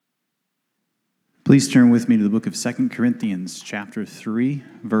Please turn with me to the book of 2 Corinthians chapter 3,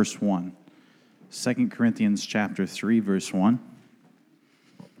 verse 1. 2 Corinthians chapter 3, verse 1.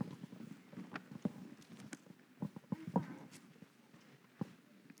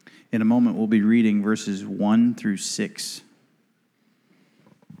 In a moment, we'll be reading verses 1 through 6.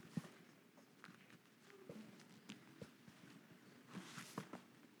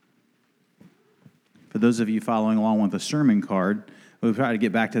 For those of you following along with the sermon card, we'll try to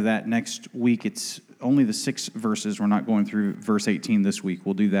get back to that next week. It's only the 6 verses. We're not going through verse 18 this week.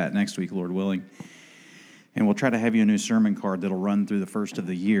 We'll do that next week, Lord willing. And we'll try to have you a new sermon card that'll run through the first of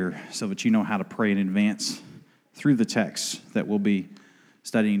the year so that you know how to pray in advance through the text that we'll be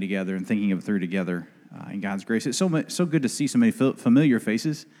studying together and thinking it through together in God's grace. It's so good to see so many familiar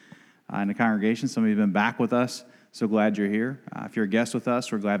faces in the congregation. Some of you have been back with us. So glad you're here. If you're a guest with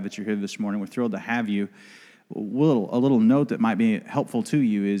us, we're glad that you're here this morning. We're thrilled to have you. A little note that might be helpful to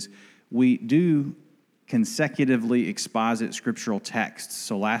you is we do consecutively exposit scriptural texts.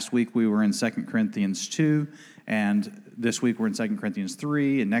 So last week we were in 2 Corinthians 2, and this week we're in 2 Corinthians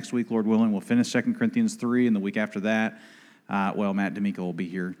 3, and next week, Lord willing, we'll finish 2 Corinthians 3, and the week after that, Matt D'Amico will be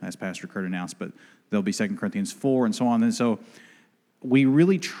here, as Pastor Kurt announced, but there'll be 2 Corinthians 4 and so on. And so we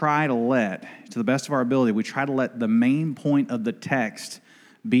really try to to the best of our ability, we try to let the main point of the text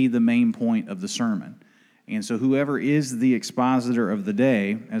be the main point of the sermon. And so whoever is the expositor of the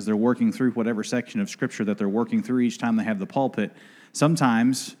day, as they're working through whatever section of Scripture that they're working through each time they have the pulpit,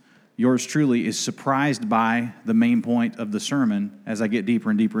 sometimes yours truly is surprised by the main point of the sermon as I get deeper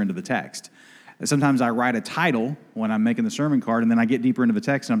and deeper into the text. Sometimes I write a title when I'm making the sermon card, and then I get deeper into the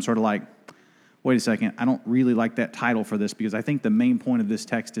text, and I'm sort of like, wait a second, I don't really like that title for this because I think the main point of this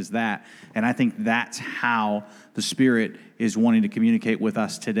text is that, and I think that's how the Spirit is wanting to communicate with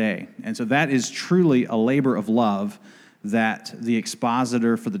us today. And so that is truly a labor of love that the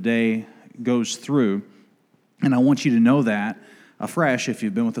expositor for the day goes through, and I want you to know that afresh if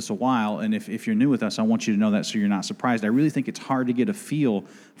you've been with us a while, and if you're new with us, I want you to know that so you're not surprised. I really think it's hard to get a feel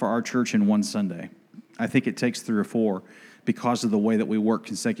for our church in one Sunday. I think it takes 3 or 4 because of the way that we work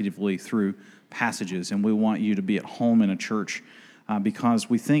consecutively through passages, and we want you to be at home in a church because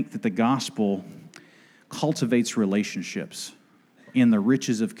we think that the gospel cultivates relationships in the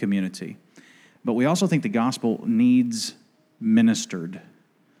riches of community. But we also think the gospel needs ministered.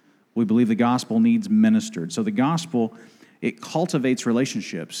 We believe the gospel needs ministered. So the gospel, it cultivates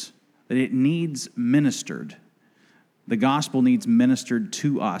relationships, but it needs ministered. The gospel needs ministered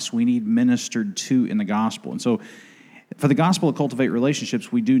to us. We need ministered to in the gospel. And so for the gospel to cultivate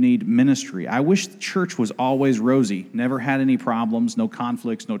relationships, we do need ministry. I wish the church was always rosy, never had any problems, no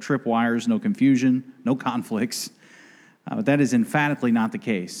conflicts, no tripwires, no confusion, no conflicts. But that is emphatically not the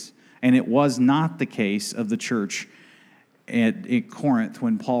case. And it was not the case of the church at Corinth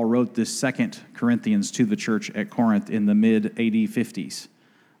when Paul wrote this 2 Corinthians to the church at Corinth in the mid-AD 50s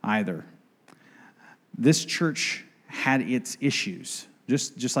either. This church had its issues,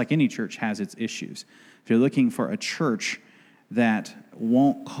 just like any church has its issues. If you're looking for a church that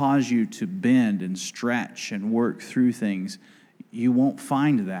won't cause you to bend and stretch and work through things, you won't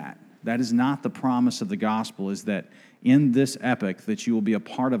find that. That is not the promise of the gospel, is that in this epoch that you will be a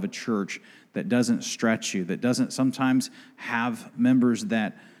part of a church that doesn't stretch you, that doesn't sometimes have members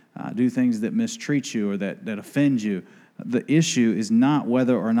that do things that mistreat you or that offend you. The issue is not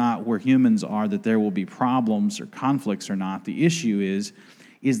whether or not where humans are that there will be problems or conflicts or not. The issue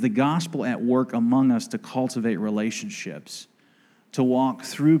is the gospel at work among us to cultivate relationships, to walk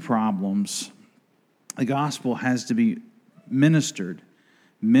through problems. The gospel has to be ministered.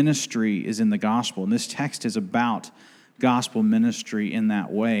 Ministry is in the gospel, and this text is about gospel ministry in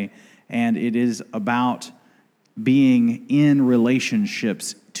that way, and it is about being in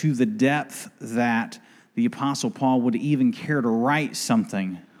relationships to the depth that the Apostle Paul would even care to write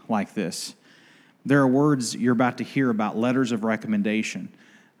something like this. There are words you're about to hear about letters of recommendation.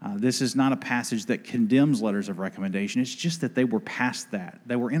 This is not a passage that condemns letters of recommendation. It's just that they were past that.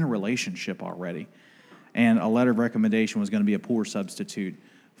 They were in a relationship already. And a letter of recommendation was going to be a poor substitute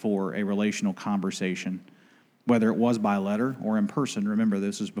for a relational conversation, whether it was by letter or in person. Remember,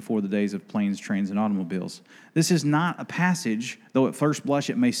 this was before the days of planes, trains, and automobiles. This is not a passage, though at first blush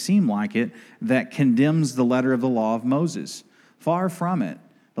it may seem like it, that condemns the letter of the law of Moses. Far from it.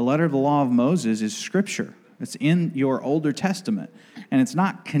 The letter of the law of Moses is Scripture. It's in your Older Testament, and it's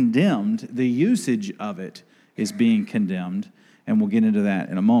not condemned. The usage of it is being condemned, and we'll get into that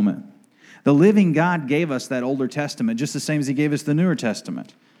in a moment. The living God gave us that Older Testament just the same as He gave us the Newer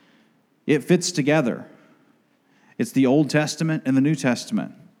Testament. It fits together. It's the Old Testament and the New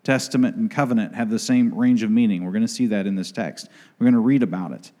Testament. Testament and covenant have the same range of meaning. We're going to see that in this text. We're going to read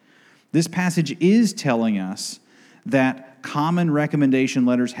about it. This passage is telling us that common recommendation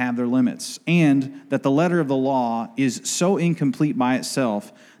letters have their limits, and that the letter of the law is so incomplete by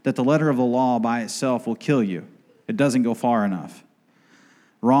itself that the letter of the law by itself will kill you. It doesn't go far enough.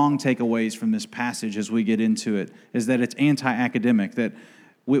 Wrong takeaways from this passage as we get into it is that it's anti-academic, that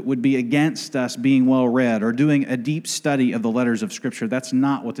it would be against us being well-read or doing a deep study of the letters of Scripture. That's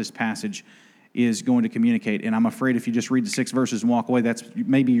not what this passage is going to communicate. And I'm afraid if you just read the 6 verses and walk away, that's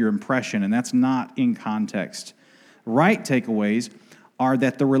maybe your impression, and that's not in context. Right takeaways are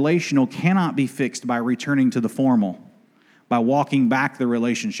that the relational cannot be fixed by returning to the formal, by walking back the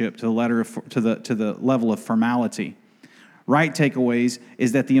relationship to the level of formality. Right takeaways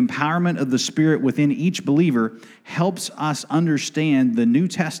is that the empowerment of the Spirit within each believer helps us understand the New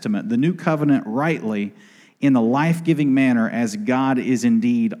Testament, the New Covenant rightly in the life-giving manner as God is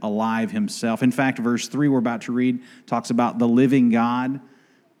indeed alive himself. In fact, verse 3 we're about to read talks about the living God,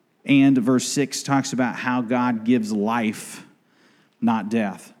 and verse 6 talks about how God gives life, not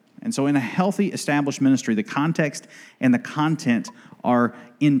death. And so in a healthy, established ministry, the context and the content are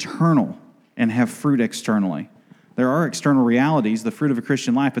internal and have fruit externally. There are external realities, the fruit of a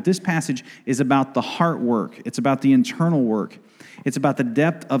Christian life, but this passage is about the heart work. It's about the internal work. It's about the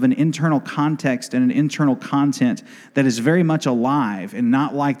depth of an internal context and an internal content that is very much alive and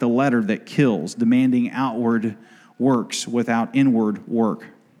not like the letter that kills, demanding outward works without inward work.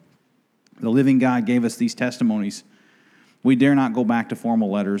 The living God gave us these testimonies. We dare not go back to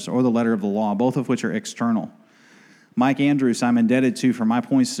formal letters or the letter of the law, both of which are external. Mike Andrews, I'm indebted to for my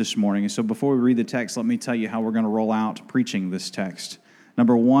points this morning. And so before we read the text, let me tell you how we're going to roll out preaching this text.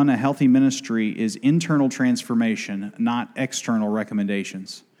 Number one, a healthy ministry is internal transformation, not external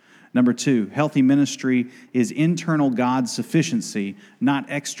recommendations. Number two, healthy ministry is internal God sufficiency, not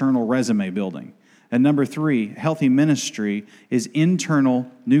external resume building. And number three, healthy ministry is internal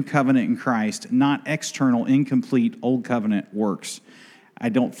New Covenant in Christ, not external incomplete Old Covenant works. I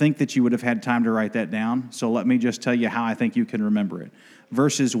don't think that you would have had time to write that down, so let me just tell you how I think you can remember it.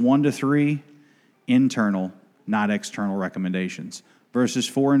 Verses 1 to 3, internal, not external recommendations. Verses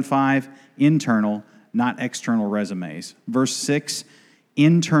 4 and 5, internal, not external resumes. Verse 6,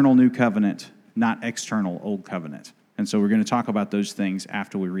 internal New Covenant, not external Old Covenant. And so we're going to talk about those things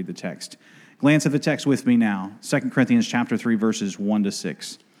after we read the text. Glance at the text with me now, 2 Corinthians chapter 3, verses 1 to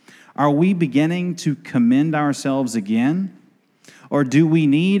 6. Are we beginning to commend ourselves again? Or do we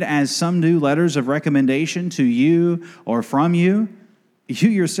need, as some do, letters of recommendation to you or from you? You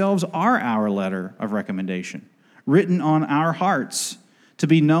yourselves are our letter of recommendation, written on our hearts, to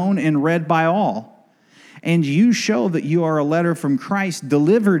be known and read by all. And you show that you are a letter from Christ,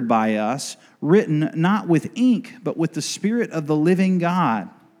 delivered by us, written not with ink, but with the Spirit of the living God,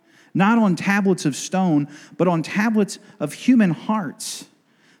 not on tablets of stone, but on tablets of human hearts.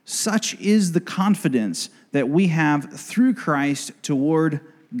 Such is the confidence that we have through Christ toward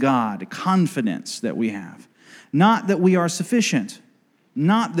God. Confidence that we have. Not that we are sufficient.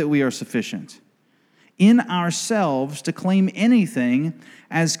 Not that we are sufficient in ourselves to claim anything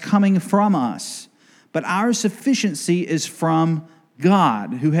as coming from us. But our sufficiency is from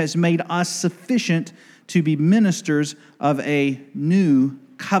God, who has made us sufficient to be ministers of a new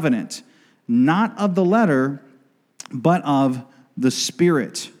covenant, not of the letter, but of the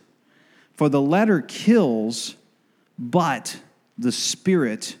Spirit. For the letter kills, but the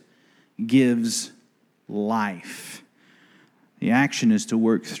Spirit gives life. The action is to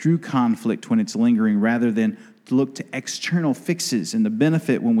work through conflict when it's lingering rather than to look to external fixes. And the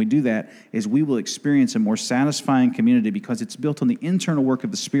benefit when we do that is we will experience a more satisfying community because it's built on the internal work of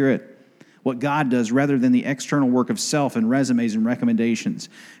the Spirit, what God does, rather than the external work of self and resumes and recommendations.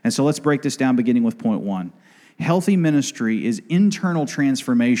 And so let's break this down beginning with point 1. Healthy ministry is internal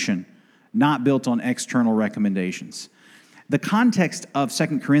transformation, not built on external recommendations. The context of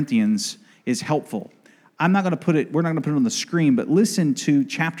 2 Corinthians is helpful. We're not going to put it on the screen, but listen to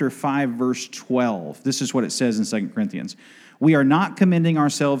chapter 5, verse 12. This is what it says in 2 Corinthians. We are not commending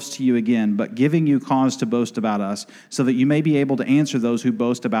ourselves to you again, but giving you cause to boast about us, so that you may be able to answer those who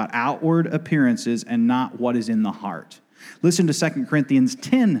boast about outward appearances and not what is in the heart. Listen to 2 Corinthians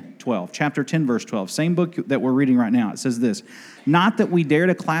 10:12, chapter 10, verse 12, same book that we're reading right now. It says this, not that we dare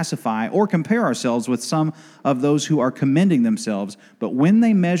to classify or compare ourselves with some of those who are commending themselves, but when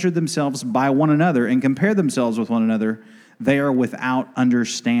they measure themselves by one another and compare themselves with one another, they are without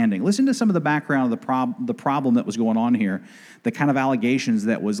understanding. Listen to some of the background of the problem that was going on here, the kind of allegations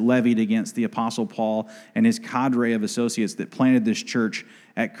that was levied against the Apostle Paul and his cadre of associates that planted this church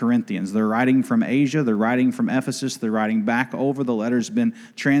at Corinthians. They're writing from Asia, they're writing from Ephesus, they're writing back over. The letter's been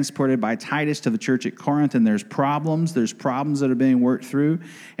transported by Titus to the church at Corinth, and there's problems that are being worked through.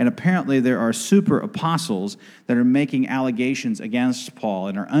 And apparently there are super apostles that are making allegations against Paul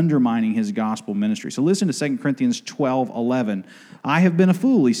and are undermining his gospel ministry. So listen to 2 Corinthians 12:11. I have been a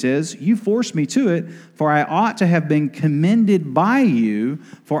fool, he says. You forced me to it, for I ought to have been commended by you,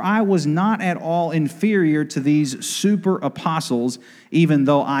 for I was not at all inferior to these super apostles, even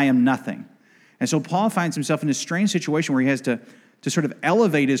though I am nothing. And so Paul finds himself in a strange situation where he has to sort of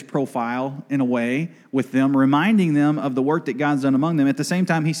elevate his profile in a way with them, reminding them of the work that God's done among them. At the same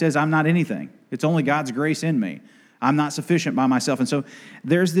time, he says, I'm not anything. It's only God's grace in me. I'm not sufficient by myself. And so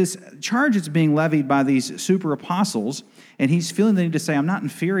there's this charge that's being levied by these super apostles, and he's feeling the need to say, I'm not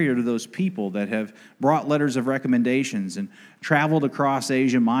inferior to those people that have brought letters of recommendations and traveled across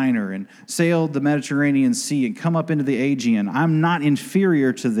Asia Minor and sailed the Mediterranean Sea and come up into the Aegean. I'm not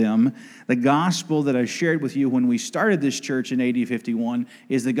inferior to them. The gospel that I shared with you when we started this church in AD 51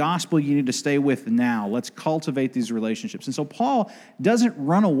 is the gospel you need to stay with now. Let's cultivate these relationships. And so Paul doesn't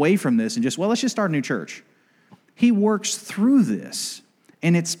run away from this and just, well, let's just start a new church. He works through this,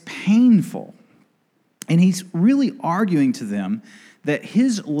 and it's painful. And he's really arguing to them that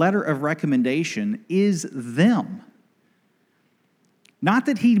his letter of recommendation is them. Not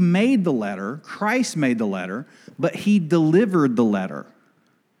that he made the letter, Christ made the letter, but he delivered the letter.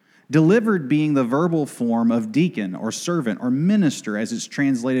 Delivered being the verbal form of deacon or servant or minister, as it's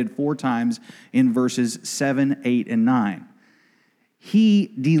translated 4 times in verses 7, 8, and 9.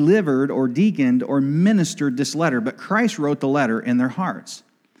 He delivered or deaconed or ministered this letter, but Christ wrote the letter in their hearts.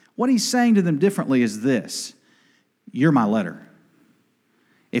 What he's saying to them differently is this: you're my letter.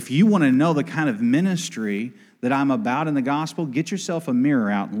 If you want to know the kind of ministry that I'm about in the gospel, get yourself a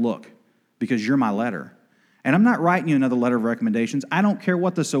mirror out and look, because you're my letter. And I'm not writing you another letter of recommendations. I don't care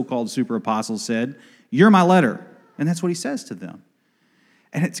what the so-called super apostles said. You're my letter. And that's what he says to them.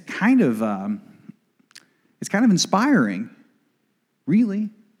 And it's kind of inspiring. Really?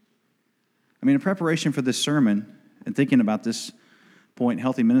 I mean, in preparation for this sermon and thinking about this point,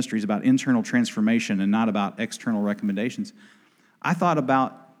 healthy ministry is about internal transformation and not about external recommendations, I thought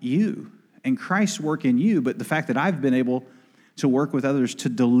about you and Christ's work in you, but the fact that I've been able to work with others to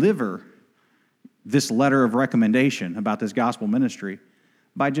deliver this letter of recommendation about this gospel ministry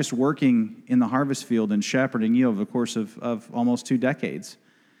by just working in the harvest field and shepherding you over the course of almost 2 decades.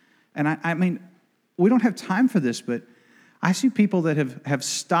 And I mean, we don't have time for this, but I see people that have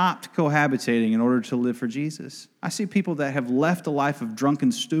stopped cohabitating in order to live for Jesus. I see people that have left a life of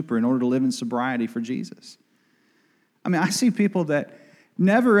drunken stupor in order to live in sobriety for Jesus. I mean, I see people that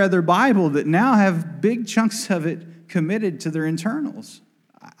never read their Bible that now have big chunks of it committed to their internals.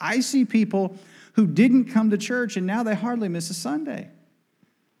 I see people who didn't come to church and now they hardly miss a Sunday.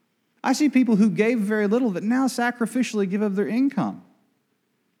 I see people who gave very little that now sacrificially give of their income.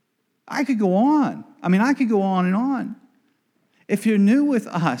 I could go on. I mean, I could go on and on. If you're new with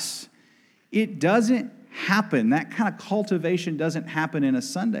us, it doesn't happen. That kind of cultivation doesn't happen in a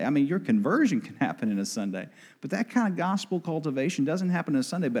Sunday. I mean, your conversion can happen in a Sunday, but that kind of gospel cultivation doesn't happen in a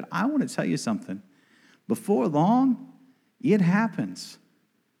Sunday. But I want to tell you something. Before long, it happens.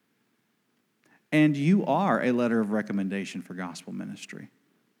 And you are a letter of recommendation for gospel ministry.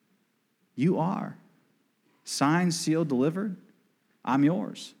 You are. Signed, sealed, delivered. I'm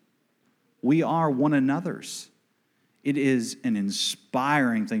yours. We are one another's. It is an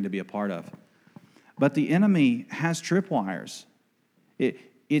inspiring thing to be a part of. But the enemy has tripwires.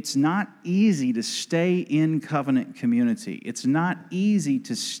 It's not easy to stay in covenant community. It's not easy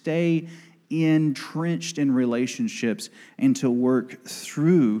to stay entrenched in relationships and to work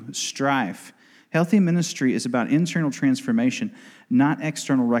through strife. Healthy ministry is about internal transformation, not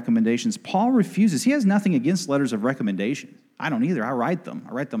external recommendations. Paul refuses. He has nothing against letters of recommendation. I don't either. I write them.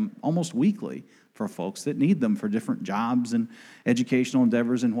 I write them almost weekly for folks that need them for different jobs and educational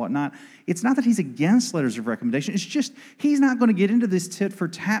endeavors and whatnot. It's not that he's against letters of recommendation. It's just he's not going to get into this tit for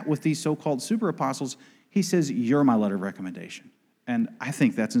tat with these so-called super apostles. He says, you're my letter of recommendation. And I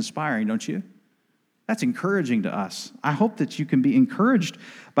think that's inspiring, don't you? That's encouraging to us. I hope that you can be encouraged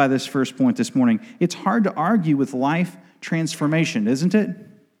by this first point this morning. It's hard to argue with life transformation, isn't it?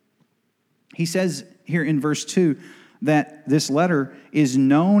 He says here in verse 2 that this letter is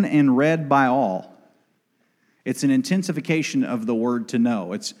known and read by all. It's an intensification of the word to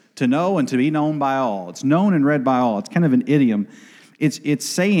know. It's to know and to be known by all. It's known and read by all. It's kind of an idiom. It's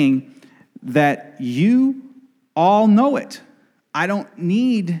saying that you all know it. I don't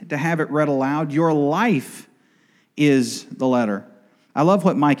need to have it read aloud. Your life is the letter. I love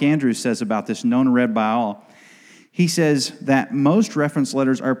what Mike Andrews says about this known and read by all. He says that most reference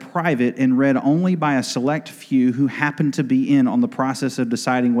letters are private and read only by a select few who happen to be in on the process of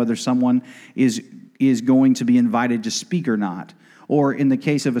deciding whether someone is going to be invited to speak or not, or in the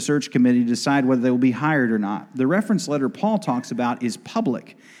case of a search committee, decide whether they will be hired or not. The reference letter Paul talks about is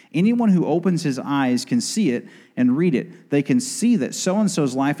public. Anyone who opens his eyes can see it and read it. They can see that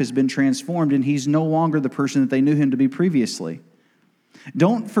so-and-so's life has been transformed and he's no longer the person that they knew him to be previously.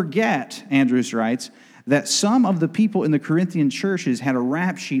 Don't forget, Andrews writes, that some of the people in the Corinthian churches had a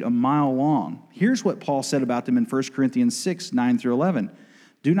rap sheet a mile long. Here's what Paul said about them in 1 Corinthians 6, 9 through 11.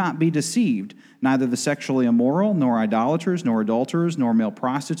 Do not be deceived. Neither the sexually immoral, nor idolaters, nor adulterers, nor male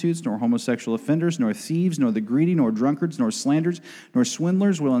prostitutes, nor homosexual offenders, nor thieves, nor the greedy, nor drunkards, nor slanderers, nor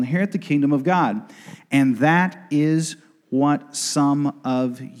swindlers will inherit the kingdom of God. And that is what some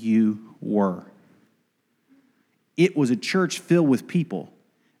of you were. It was a church filled with people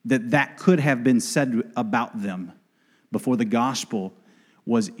that could have been said about them before the gospel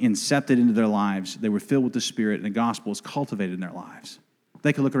was incepted into their lives. They were filled with the Spirit, and the gospel was cultivated in their lives.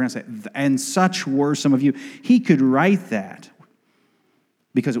 They could look around and say, and such were some of you. He could write that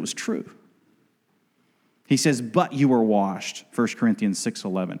because it was true. He says, but you were washed, 1 Corinthians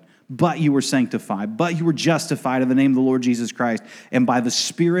 6:11. But you were sanctified, but you were justified in the name of the Lord Jesus Christ and by the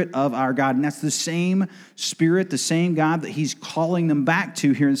Spirit of our God. And that's the same Spirit, the same God that he's calling them back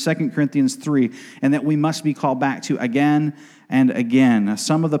to here in 2 Corinthians 3, and that we must be called back to again and again. Now,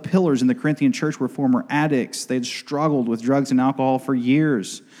 some of the pillars in the Corinthian church were former addicts. They'd struggled with drugs and alcohol for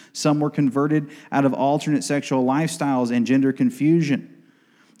years. Some were converted out of alternate sexual lifestyles and gender confusion.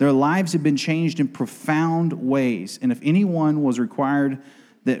 Their lives had been changed in profound ways, and if anyone was required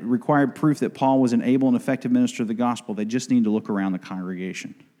proof that Paul was an able and effective minister of the gospel, they just need to look around the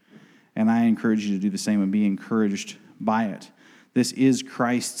congregation. And I encourage you to do the same and be encouraged by it. This is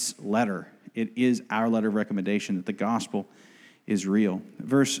Christ's letter. It is our letter of recommendation that the gospel is real.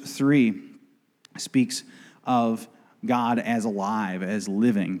 Verse 3 speaks of God as alive, as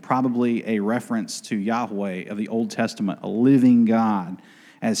living, probably a reference to Yahweh of the Old Testament, a living God,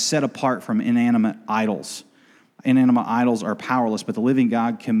 as set apart from inanimate idols. Inanimate idols are powerless, but the living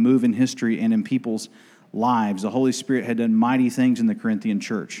God can move in history and in people's lives. The Holy Spirit had done mighty things in the Corinthian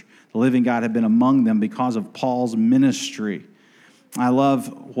church. The living God had been among them because of Paul's ministry. I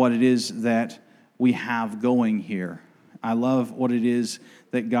love what it is that we have going here. I love what it is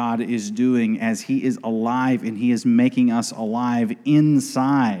that God is doing as he is alive and he is making us alive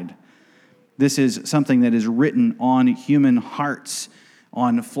inside. This is something that is written on human hearts,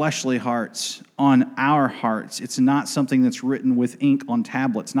 on fleshly hearts, on our hearts. It's not something that's written with ink on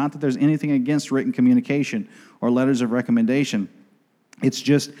tablets. Not that there's anything against written communication or letters of recommendation. It's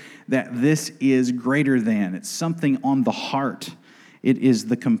just that this is greater than. It's something on the heart. It is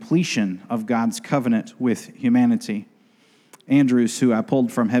the completion of God's covenant with humanity. Andrews, who I pulled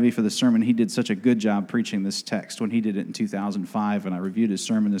from Heavy for the sermon, he did such a good job preaching this text when he did it in 2005, and I reviewed his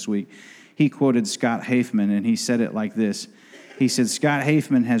sermon this week. He quoted Scott Hafemann, and he said it like this. He said, Scott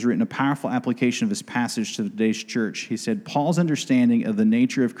Hafemann has written a powerful application of this passage to today's church. He said, Paul's understanding of the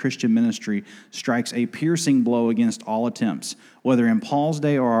nature of Christian ministry strikes a piercing blow against all attempts, whether in Paul's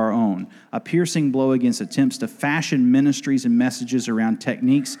day or our own, a piercing blow against attempts to fashion ministries and messages around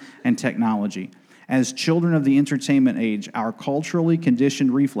techniques and technology. As children of the entertainment age, our culturally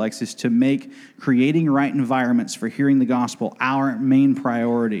conditioned reflex is to make creating right environments for hearing the gospel our main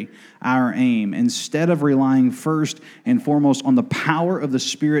priority, our aim, instead of relying first and foremost on the power of the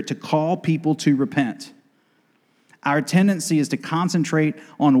Spirit to call people to repent. Our tendency is to concentrate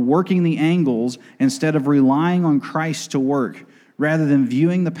on working the angles instead of relying on Christ to work, rather than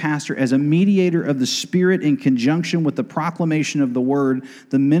viewing the pastor as a mediator of the Spirit in conjunction with the proclamation of the word.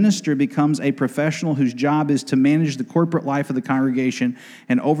 The minister becomes a professional whose job is to manage the corporate life of the congregation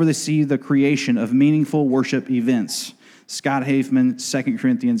and oversee the creation of meaningful worship events. Scott Hafemann, 2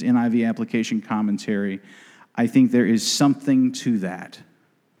 Corinthians NIV application commentary. I think there is something to that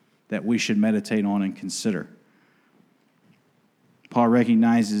we should meditate on and consider. Paul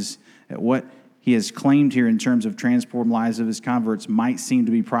recognizes that what he has claimed here in terms of transformed lives of his converts might seem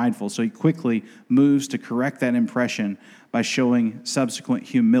to be prideful, so he quickly moves to correct that impression by showing subsequent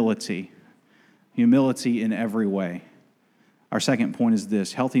humility in every way. Our second point is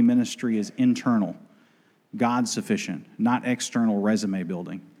this: healthy ministry is internal, God-sufficient, not external resume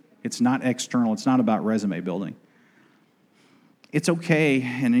building. It's not external. It's not about resume building. It's okay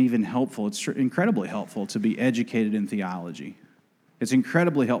and even helpful. It's incredibly helpful to be educated in theology. It's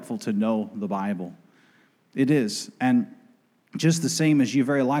incredibly helpful to know the Bible. It is. And just the same as you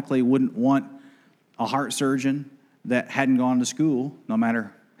very likely wouldn't want a heart surgeon that hadn't gone to school, no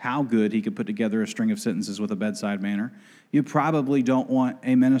matter how good he could put together a string of sentences with a bedside manner. You probably don't want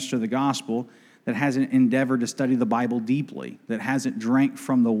a minister of the gospel that hasn't endeavored to study the Bible deeply, that hasn't drank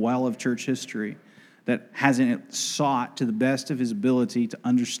from the well of church history, that hasn't sought to the best of his ability to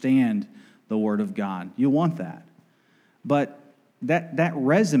understand the Word of God. You want that. But that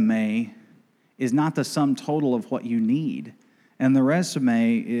resume is not the sum total of what you need. And the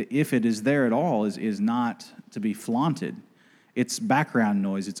resume, if it is there at all, is not to be flaunted. It's background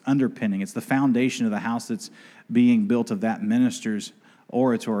noise. It's underpinning. It's the foundation of the house that's being built of that minister's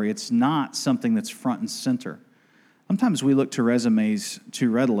oratory. It's not something that's front and center. Sometimes we look to resumes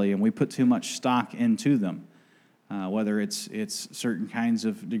too readily and we put too much stock into them, whether it's certain kinds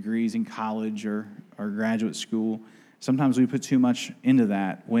of degrees in college or graduate school. Sometimes we put too much into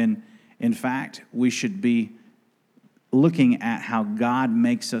that when, in fact, we should be looking at how God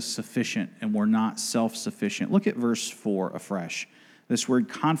makes us sufficient and we're not self-sufficient. Look at verse 4 afresh. This word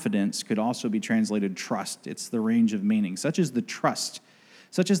confidence could also be translated trust. It's the range of meaning. Such is the trust,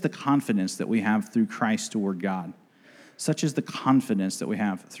 such is the confidence that we have through Christ toward God. Such is the confidence that we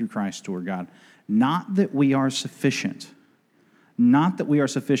have through Christ toward God. Not that we are sufficient. Not that we are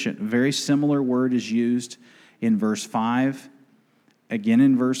sufficient. A very similar word is used in verse 5. Again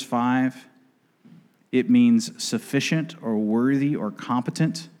in verse 5. It means sufficient or worthy or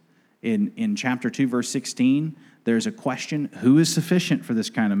competent. In chapter 2, verse 16, there's a question, who is sufficient for this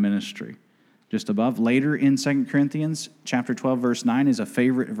kind of ministry? Just above. Later in 2 Corinthians, chapter 12, verse 9 is a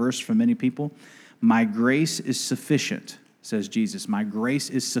favorite verse for many people. My grace is sufficient, says Jesus. My grace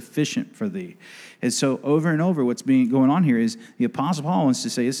is sufficient for thee. And so over and over, what's going on here is the Apostle Paul wants to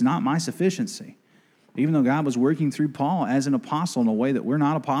say, it's not my sufficiency. Even though God was working through Paul as an apostle in a way that we're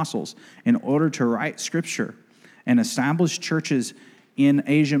not apostles, in order to write Scripture and establish churches in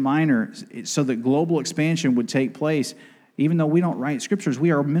Asia Minor so that global expansion would take place, even though we don't write Scriptures,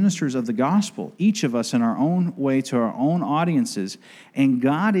 we are ministers of the gospel, each of us in our own way to our own audiences, and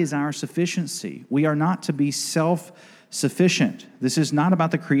God is our sufficiency. We are not to be self-sufficient. This is not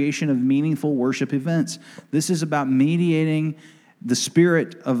about the creation of meaningful worship events. This is about mediating the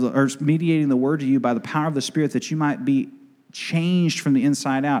Spirit or mediating the Word to you by the power of the Spirit, that you might be changed from the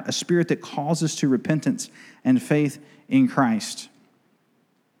inside out, a Spirit that calls us to repentance and faith in Christ.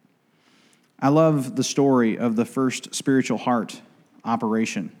 I love the story of the first spiritual heart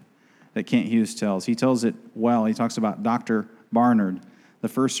operation that Kent Hughes tells. He tells it well. He talks about Dr. Barnard, the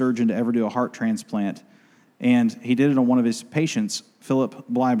first surgeon to ever do a heart transplant, and he did it on one of his patients, Philip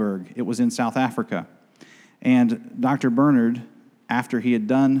Bleiberg. It was in South Africa. And Dr. Barnard, after he had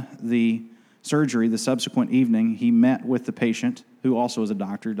done the surgery, the subsequent evening, he met with the patient, who also was a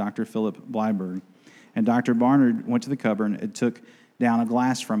doctor, Dr. Philip Bleiberg. And Dr. Barnard went to the cupboard and took down a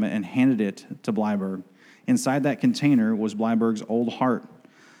glass from it and handed it to Bleiberg. Inside that container was Bleiberg's old heart.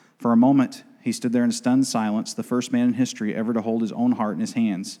 For a moment, he stood there in stunned silence, the first man in history ever to hold his own heart in his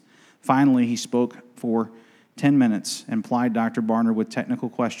hands. Finally, he spoke for 10 minutes and plied Dr. Barnard with technical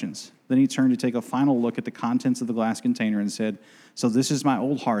questions. Then he turned to take a final look at the contents of the glass container and said, "So this is my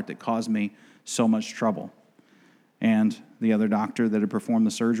old heart that caused me so much trouble." And the other doctor that had performed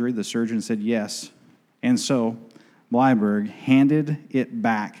the surgery, the surgeon said, "Yes." And so Bleiberg handed it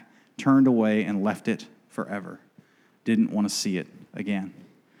back, turned away, and left it forever. Didn't want to see it again.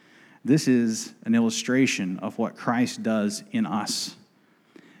 This is an illustration of what Christ does in us.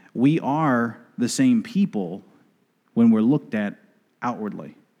 We are the same people when we're looked at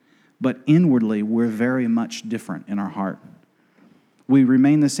outwardly, but inwardly we're very much different in our heart. We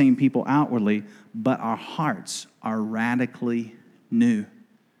remain the same people outwardly, but our hearts are radically new.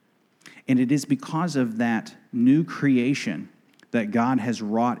 And it is because of that new creation that God has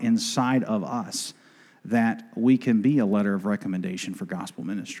wrought inside of us that we can be a letter of recommendation for gospel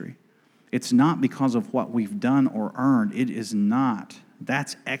ministry. It's not because of what we've done or earned. It is not.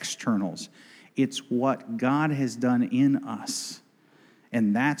 That's externals. It's what God has done in us.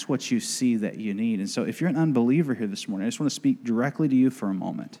 And that's what you see that you need. And so if you're an unbeliever here this morning, I just want to speak directly to you for a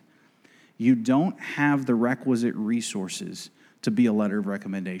moment. You don't have the requisite resources to be a letter of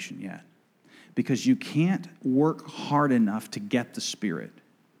recommendation yet, because you can't work hard enough to get the Spirit.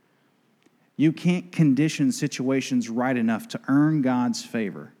 You can't condition situations right enough to earn God's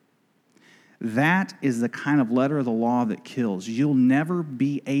favor. That is the kind of letter of the law that kills. You'll never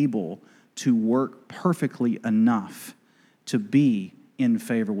be able to work perfectly enough to be in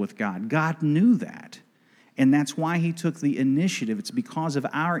favor with God. God knew that, and that's why he took the initiative. It's because of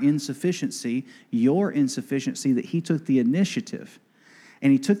our insufficiency, your insufficiency, that he took the initiative.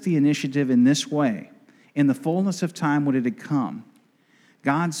 And he took the initiative in this way. In the fullness of time when it had come,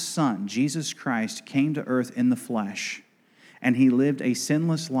 God's Son, Jesus Christ, came to earth in the flesh. and he lived a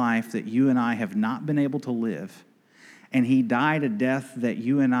sinless life that you and I have not been able to live. And he died a death that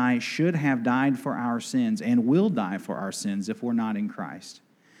you and I should have died for our sins and will die for our sins if we're not in Christ.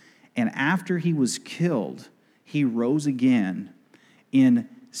 And after he was killed, he rose again in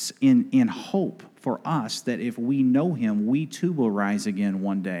hope for us that if we know him, we too will rise again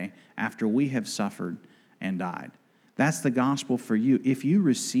one day after we have suffered and died. That's the gospel for you. If you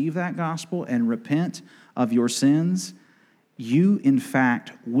receive that gospel and repent of your sins, you in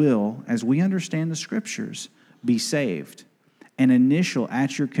fact will, as we understand the scriptures, be saved. And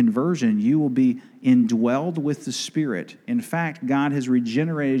at your conversion, you will be indwelled with the Spirit. In fact, God has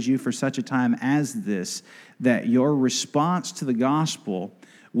regenerated you for such a time as this, that your response to the gospel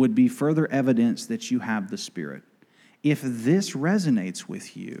would be further evidence that you have the Spirit. If this resonates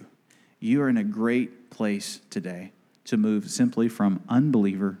with you, you are in a great place today to move simply from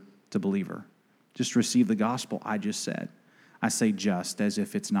unbeliever to believer. Just receive the gospel I just said. I say just as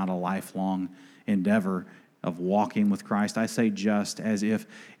if it's not a lifelong endeavor of walking with Christ. I say just as if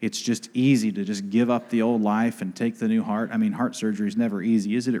it's just easy to just give up the old life and take the new heart. I mean, heart surgery is never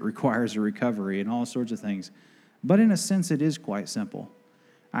easy, is it? It requires a recovery and all sorts of things. But in a sense, it is quite simple.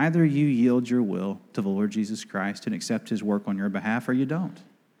 Either you yield your will to the Lord Jesus Christ and accept his work on your behalf, or you don't.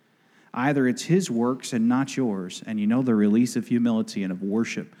 Either it's his works and not yours, and you know the release of humility and of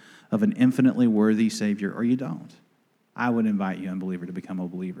worship of an infinitely worthy Savior, or you don't. I would invite you, unbeliever, to become a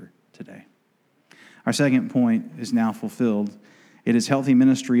believer today. Our second point is now fulfilled. It is healthy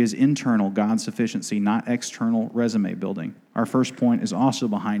ministry is internal God sufficiency, not external resume building. Our first point is also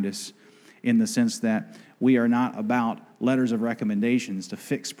behind us in the sense that we are not about letters of recommendations to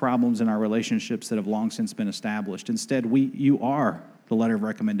fix problems in our relationships that have long since been established. Instead, you are the letter of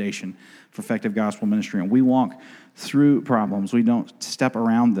recommendation for effective gospel ministry. And we walk through problems. We don't step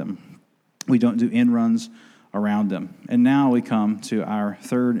around them. We don't do end runs around them. And now we come to our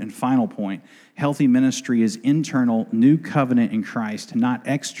third and final point. Healthy ministry is internal, new covenant in Christ, not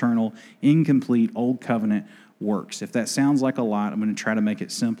external, incomplete, old covenant works. If that sounds like a lot, I'm going to try to make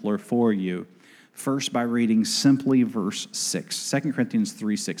it simpler for you. First, by reading simply verse 6, 2 Corinthians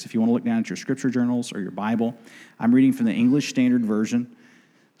 3:6. If you want to look down at your scripture journals or your Bible, I'm reading from the English Standard Version,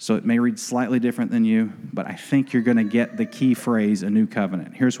 so it may read slightly different than you, but I think you're going to get the key phrase, a new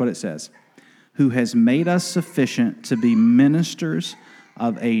covenant. Here's what it says. Who has made us sufficient to be ministers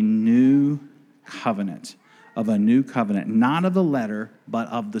of a new covenant, not of the letter, but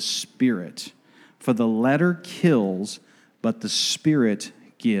of the Spirit. For the letter kills, but the Spirit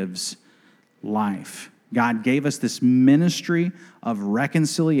gives life. God gave us this ministry of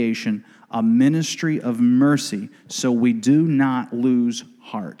reconciliation, a ministry of mercy, so we do not lose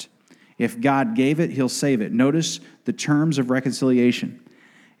heart. If God gave it, he'll save it. Notice the terms of reconciliation.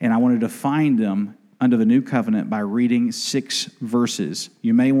 And I want to define them under the new covenant by reading 6 verses.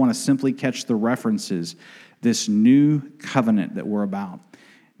 You may want to simply catch the references. This new covenant that we're about.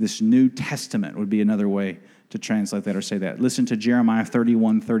 This New Testament would be another way to translate that or say that. Listen to Jeremiah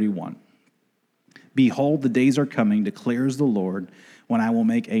 31:31. Behold, the days are coming, declares the Lord, when I will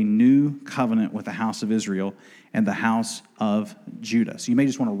make a new covenant with the house of Israel and the house of Judah. So you may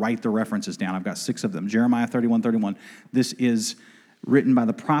just want to write the references down. I've got 6 of them. Jeremiah 31:31. This is written by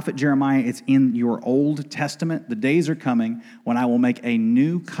the prophet Jeremiah. It's in your Old Testament. The days are coming when I will make a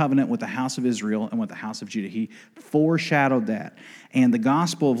new covenant with the house of Israel and with the house of Judah. He foreshadowed that. And the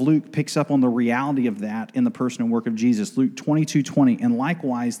Gospel of Luke picks up on the reality of that in the person and work of Jesus. Luke 22:20. And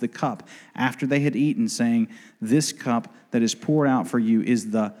likewise the cup, after they had eaten, saying, this cup that is poured out for you is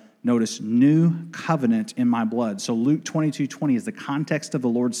the, notice, new covenant in my blood. So Luke 22:20 is the context of the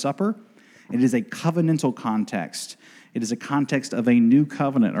Lord's Supper. It is a covenantal context. It is a context of a new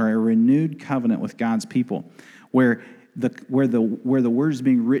covenant or a renewed covenant with God's people, where the word is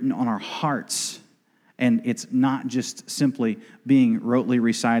being written on our hearts, and it's not just simply being rotely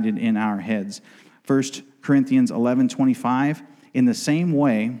recited in our heads. 1 Corinthians 11:25. In the same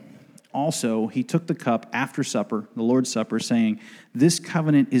way, also he took the cup after supper, the Lord's Supper, saying, "This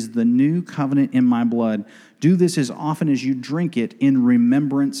covenant is the new covenant in my blood. Do this as often as you drink it in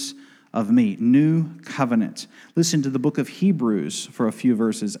remembrance of me." New covenant. Listen to the book of Hebrews for a few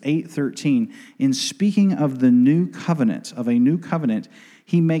verses, 8:13. In speaking of the new covenant,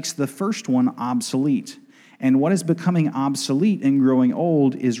 he makes the first one obsolete. And what is becoming obsolete and growing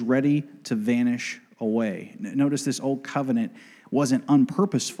old is ready to vanish away. Notice this old covenant wasn't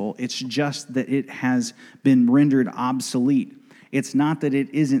unpurposeful. It's just that it has been rendered obsolete. It's not that it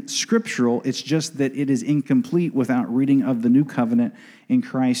isn't scriptural. It's just that it is incomplete without reading of the new covenant in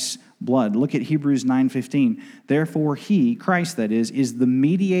Christ's blood. Look at Hebrews 9:15. Therefore he, Christ that is the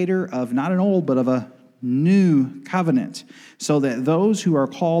mediator of not an old but of a new covenant, so that those who are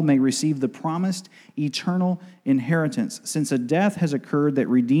called may receive the promised eternal inheritance, since a death has occurred that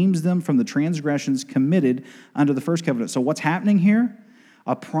redeems them from the transgressions committed under the first covenant. So what's happening here?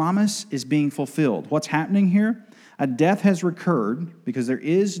 A promise is being fulfilled. What's happening here? A death has occurred because there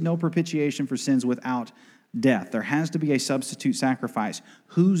is no propitiation for sins without death. There has to be a substitute sacrifice.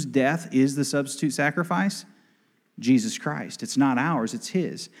 Whose death is the substitute sacrifice? Jesus Christ. It's not ours, it's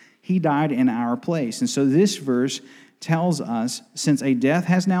His. He died in our place. And so this verse tells us, since a death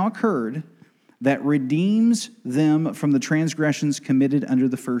has now occurred that redeems them from the transgressions committed under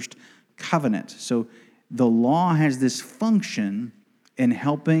the first covenant. So the law has this function in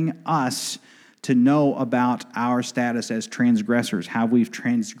helping us to know about our status as transgressors, how we've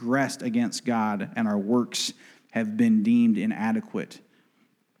transgressed against God and our works have been deemed inadequate.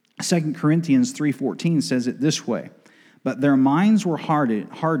 2 Corinthians 3:14 says it this way, but their minds were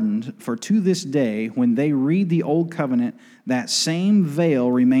hardened, for to this day, when they read the Old Covenant, that same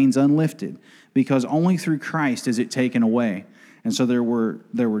veil remains unlifted, because only through Christ is it taken away. And so there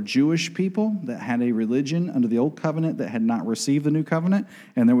were Jewish people that had a religion under the Old Covenant that had not received the New Covenant,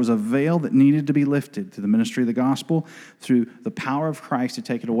 and there was a veil that needed to be lifted through the ministry of the gospel, through the power of Christ to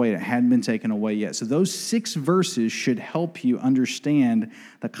take it away. It hadn't been taken away yet. So those 6 verses should help you understand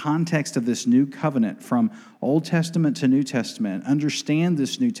the context of this New Covenant from Old Testament to New Testament. Understand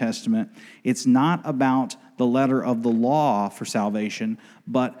this New Testament. It's not about the letter of the law for salvation,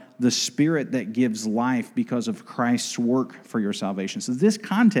 but the Spirit that gives life because of Christ's work for your salvation. So this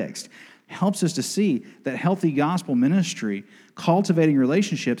context helps us to see that healthy gospel ministry, cultivating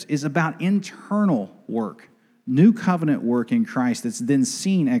relationships, is about internal work, new covenant work in Christ that's then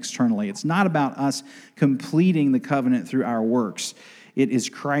seen externally. It's not about us completing the covenant through our works. It is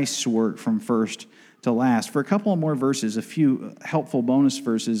Christ's work from first to last. For a couple of more verses, a few helpful bonus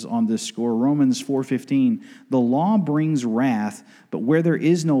verses on this score. Romans 4:15, the law brings wrath, but where there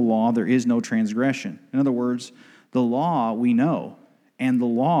is no law, there is no transgression. In other words, the law we know, and the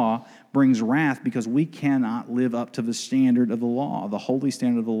law brings wrath because we cannot live up to the standard of the law, the holy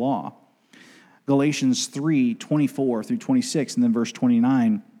standard of the law. Galatians 3:24 through 26, and then verse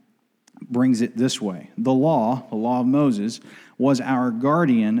 29 brings it this way. The law of Moses, was our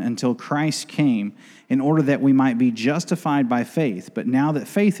guardian until Christ came, in order that we might be justified by faith. But now that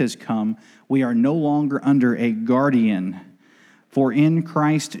faith has come, we are no longer under a guardian. For in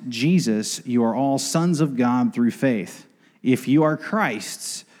Christ Jesus you are all sons of God through faith. If you are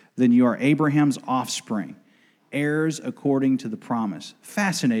Christ's, then you are Abraham's offspring, heirs according to the promise.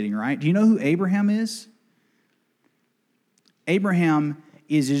 Fascinating, right? Do you know who Abraham is? Abraham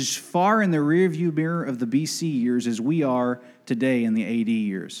is as far in the rearview mirror of the BC years as we are today in the AD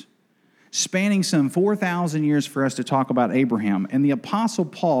years. Spanning some 4,000 years for us to talk about Abraham. And the Apostle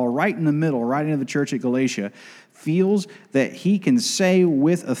Paul, right in the middle, right into the church at Galatia, feels that he can say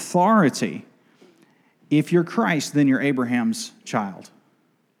with authority, if you're Christ, then you're Abraham's child.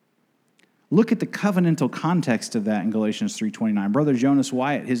 Look at the covenantal context of that in Galatians 3:29. Brother Jonas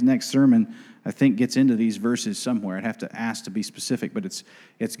Wyatt, his next sermon, I think, gets into these verses somewhere. I'd have to ask to be specific, but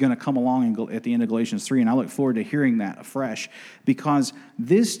it's going to come along at the end of Galatians 3, and I look forward to hearing that afresh, because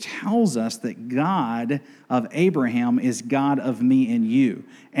this tells us that God of Abraham is God of me and you,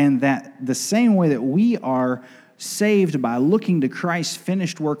 and that the same way that we are saved by looking to Christ's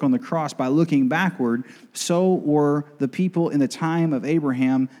finished work on the cross, by looking backward, so were the people in the time of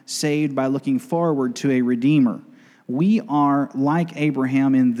Abraham saved by looking forward to a Redeemer. We are like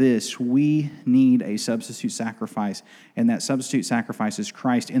Abraham in this. We need a substitute sacrifice, and that substitute sacrifice is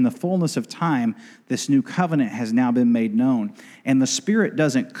Christ. In the fullness of time, this new covenant has now been made known, and the Spirit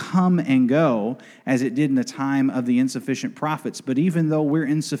doesn't come and go as it did in the time of the insufficient prophets, but even though we're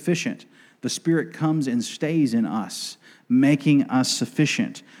insufficient, the Spirit comes and stays in us, making us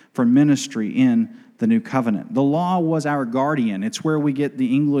sufficient for ministry in the new covenant. The law was our guardian. It's where we get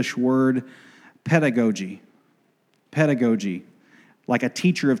the English word pedagogy. Pedagogy, like a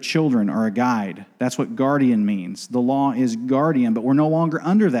teacher of children or a guide. That's what guardian means. The law is guardian, but we're no longer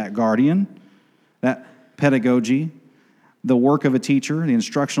under that guardian, that pedagogy, the work of a teacher, the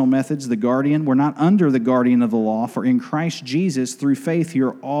instructional methods, the guardian. We're not under the guardian of the law, for in Christ Jesus, through faith,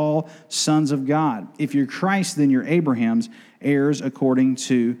 you're all sons of God. If you're Christ, then you're Abraham's heirs according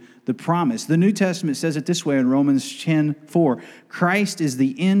to the promise. The New Testament says it this way in Romans 10:4. Christ is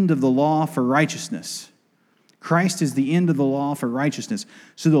the end of the law for righteousness. Christ is the end of the law for righteousness.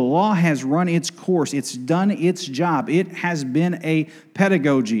 So the law has run its course. It's done its job. It has been a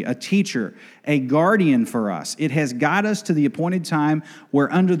pedagogy, a teacher, a guardian for us. It has got us to the appointed time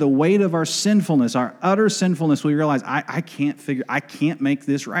where under the weight of our sinfulness, our utter sinfulness, we realize, I can't make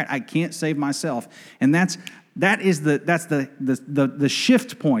this right. I can't save myself. And that's the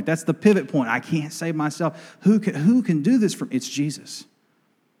shift point. That's the pivot point. I can't save myself. Who can do this for me? It's Jesus.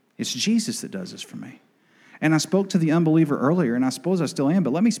 It's Jesus that does this for me. And I spoke to the unbeliever earlier, and I suppose I still am,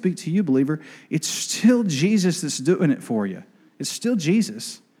 but let me speak to you, believer. It's still Jesus that's doing it for you. It's still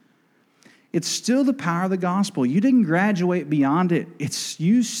Jesus. It's still the power of the gospel. You didn't graduate beyond it.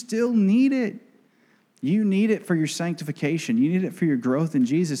 You still need it. You need it for your sanctification. You need it for your growth in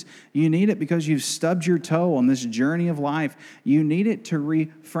Jesus. You need it because you've stubbed your toe on this journey of life. You need it to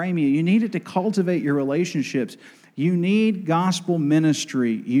reframe you. You need it to cultivate your relationships. You need gospel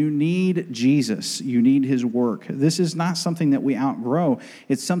ministry. You need Jesus. You need his work. This is not something that we outgrow.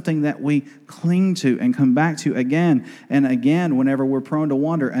 It's something that we cling to and come back to again and again whenever we're prone to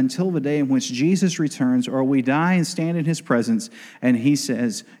wander until the day in which Jesus returns or we die and stand in his presence and he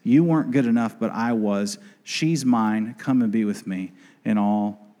says, you weren't good enough, but I was. She's mine. Come and be with me in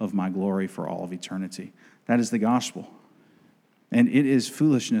all of my glory for all of eternity. That is the gospel. And it is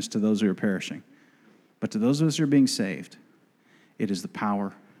foolishness to those who are perishing. But to those of us who are being saved, it is the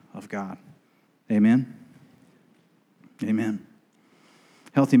power of God. Amen? Amen.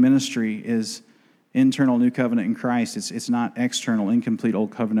 Healthy ministry is internal new covenant in Christ. It's not external, incomplete old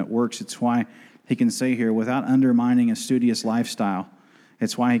covenant works. It's why he can say here, without undermining a studious lifestyle,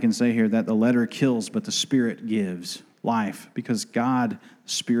 it's why he can say here that the letter kills, but the Spirit gives life. Because God,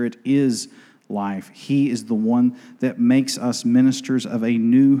 Spirit, is life. He is the one that makes us ministers of a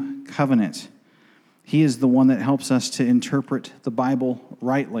new covenant. He is the one that helps us to interpret the Bible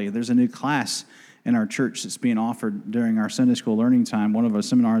rightly. There's a new class in our church that's being offered during our Sunday school learning time. One of our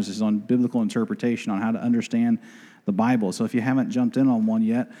seminars is on biblical interpretation, on how to understand the Bible. So if you haven't jumped in on one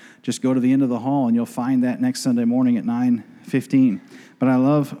yet, just go to the end of the hall and you'll find that next Sunday morning at 9:15. But I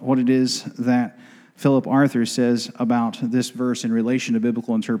love what it is that Philip Arthur says about this verse in relation to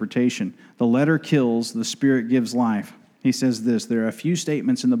biblical interpretation. The letter kills, the Spirit gives life. He says this, there are a few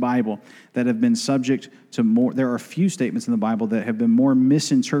statements in the Bible that have been subject to more, there are a few statements in the Bible that have been more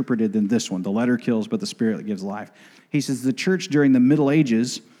misinterpreted than this one. The letter kills, but the Spirit gives life. He says the church during the Middle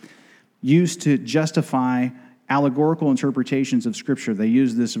Ages used to justify allegorical interpretations of Scripture. They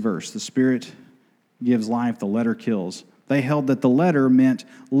used this verse, the Spirit gives life, the letter kills. They held that the letter meant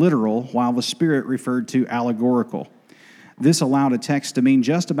literal, while the Spirit referred to allegorical. This allowed a text to mean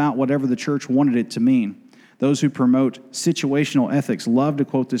just about whatever the church wanted it to mean. Those who promote situational ethics love to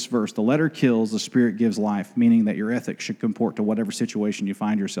quote this verse, the letter kills, the Spirit gives life, meaning that your ethics should comport to whatever situation you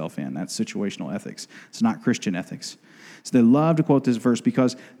find yourself in. That's situational ethics. It's not Christian ethics. So they love to quote this verse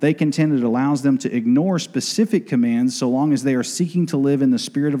because they contend it allows them to ignore specific commands so long as they are seeking to live in the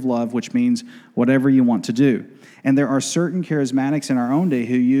spirit of love, which means whatever you want to do. And there are certain charismatics in our own day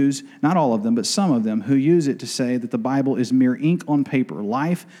who use, not all of them, but some of them, who use it to say that the Bible is mere ink on paper,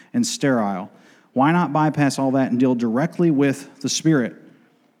 life and sterile. Why not bypass all that and deal directly with the Spirit?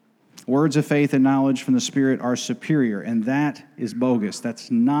 Words of faith and knowledge from the Spirit are superior, and that is bogus.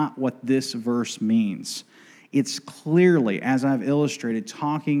 That's not what this verse means. It's clearly, as I've illustrated,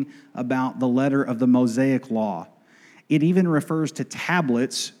 talking about the letter of the Mosaic Law. It even refers to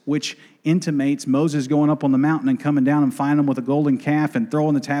tablets, which intimates Moses going up on the mountain and coming down and finding them with a golden calf and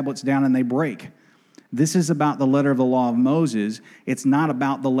throwing the tablets down and they break. This is about the letter of the law of Moses. It's not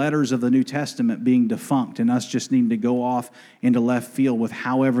about the letters of the New Testament being defunct and us just needing to go off into left field with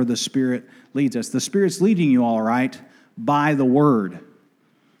however the Spirit leads us. The Spirit's leading you all right by the Word.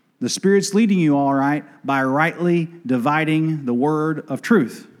 The Spirit's leading you all right by rightly dividing the word of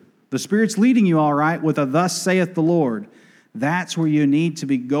truth. The Spirit's leading you all right with a thus saith the Lord. That's where you need to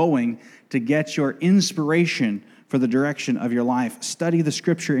be going to get your inspiration for the direction of your life. Study the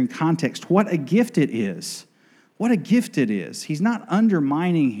Scripture in context. What a gift it is. What a gift it is. He's not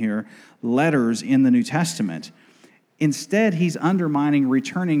undermining here letters in the New Testament. Instead, he's undermining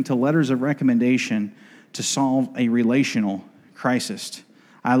returning to letters of recommendation to solve a relational crisis.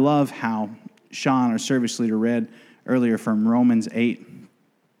 I love how Sean, our service leader, read earlier from Romans 8.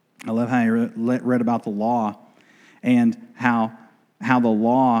 I love how he read about the law and how the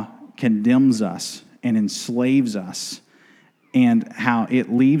law condemns us and enslaves us, and how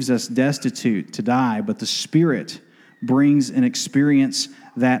it leaves us destitute to die, but the Spirit brings an experience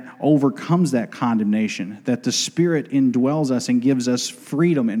that overcomes that condemnation, that the Spirit indwells us and gives us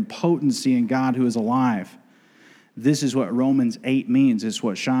freedom and potency in God who is alive. This is what Romans 8 means. It's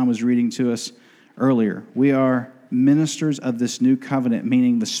what Sean was reading to us earlier. We are ministers of this new covenant,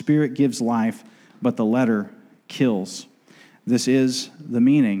 meaning the Spirit gives life, but the letter kills. This is the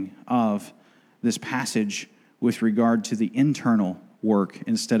meaning of this passage with regard to the internal work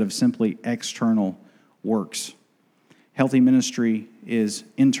instead of simply external works. Healthy ministry is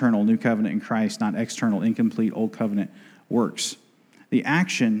internal, new covenant in Christ, not external, incomplete, old covenant works. The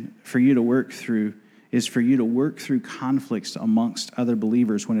action for you to work through is for you to work through conflicts amongst other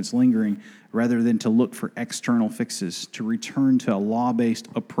believers when it's lingering, rather than to look for external fixes, to return to a law-based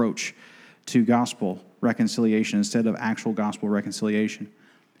approach to gospel reconciliation instead of actual gospel reconciliation.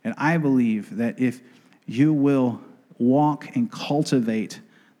 And I believe that if you will walk and cultivate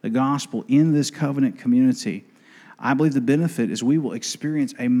the gospel in this covenant community, I believe the benefit is we will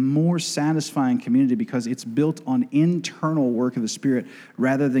experience a more satisfying community because it's built on internal work of the Spirit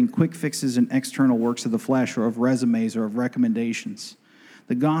rather than quick fixes and external works of the flesh or of resumes or of recommendations.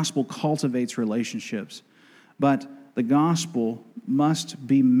 The gospel cultivates relationships, but the gospel must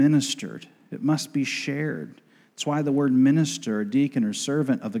be ministered. It must be shared. That's why the word minister, deacon, or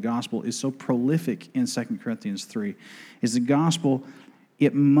servant of the gospel is so prolific in 2 Corinthians 3. Is the gospel,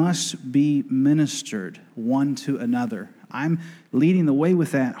 it must be ministered one to another. I'm leading the way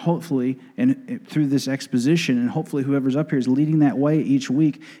with that, hopefully, and through this exposition, and hopefully whoever's up here is leading that way each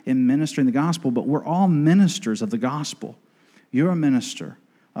week in ministering the gospel, but we're all ministers of the gospel. You're a minister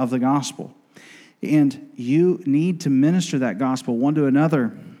of the gospel, and you need to minister that gospel one to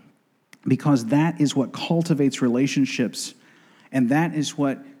another because that is what cultivates relationships, and that is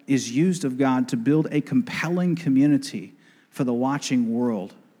what is used of God to build a compelling community for the watching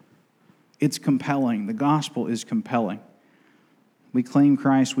world. It's compelling. The gospel is compelling. We claim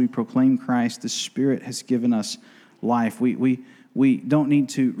Christ. We proclaim Christ. The Spirit has given us life. We don't need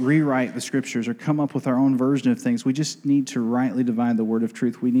to rewrite the Scriptures or come up with our own version of things. We just need to rightly divide the word of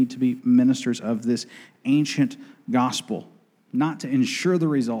truth. We need to be ministers of this ancient gospel, not to ensure the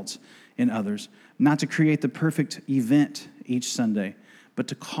results in others, not to create the perfect event each Sunday, but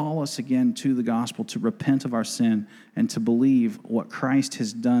to call us again to the gospel, to repent of our sin, and to believe what Christ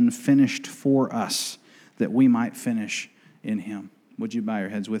has done, finished for us, that we might finish in Him. Would you bow your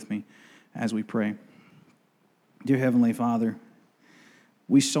heads with me as we pray? Dear Heavenly Father,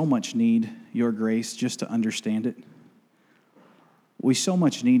 we so much need your grace just to understand it. We so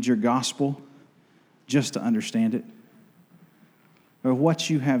much need your gospel just to understand it. Or what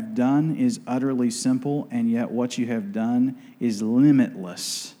you have done is utterly simple, and yet what you have done is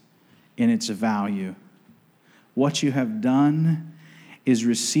limitless in its value. What you have done is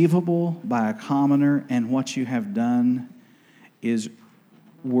receivable by a commoner, and what you have done is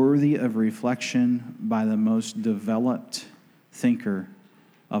worthy of reflection by the most developed thinker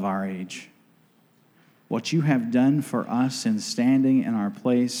of our age. What you have done for us in standing in our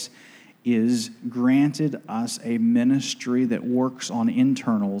place is granted us a ministry that works on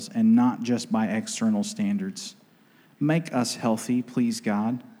internals and not just by external standards. Make us healthy, please,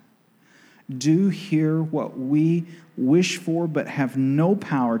 God. Do here what we wish for but have no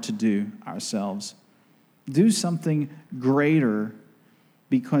power to do ourselves. Do something greater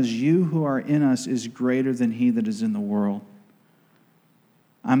because you who are in us is greater than he that is in the world.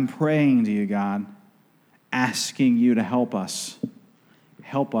 I'm praying to you, God, asking you to help us.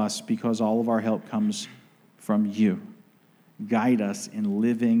 Help us because all of our help comes from you. Guide us in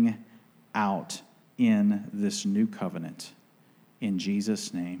living out in this new covenant. In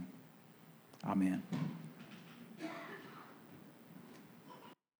Jesus' name, amen.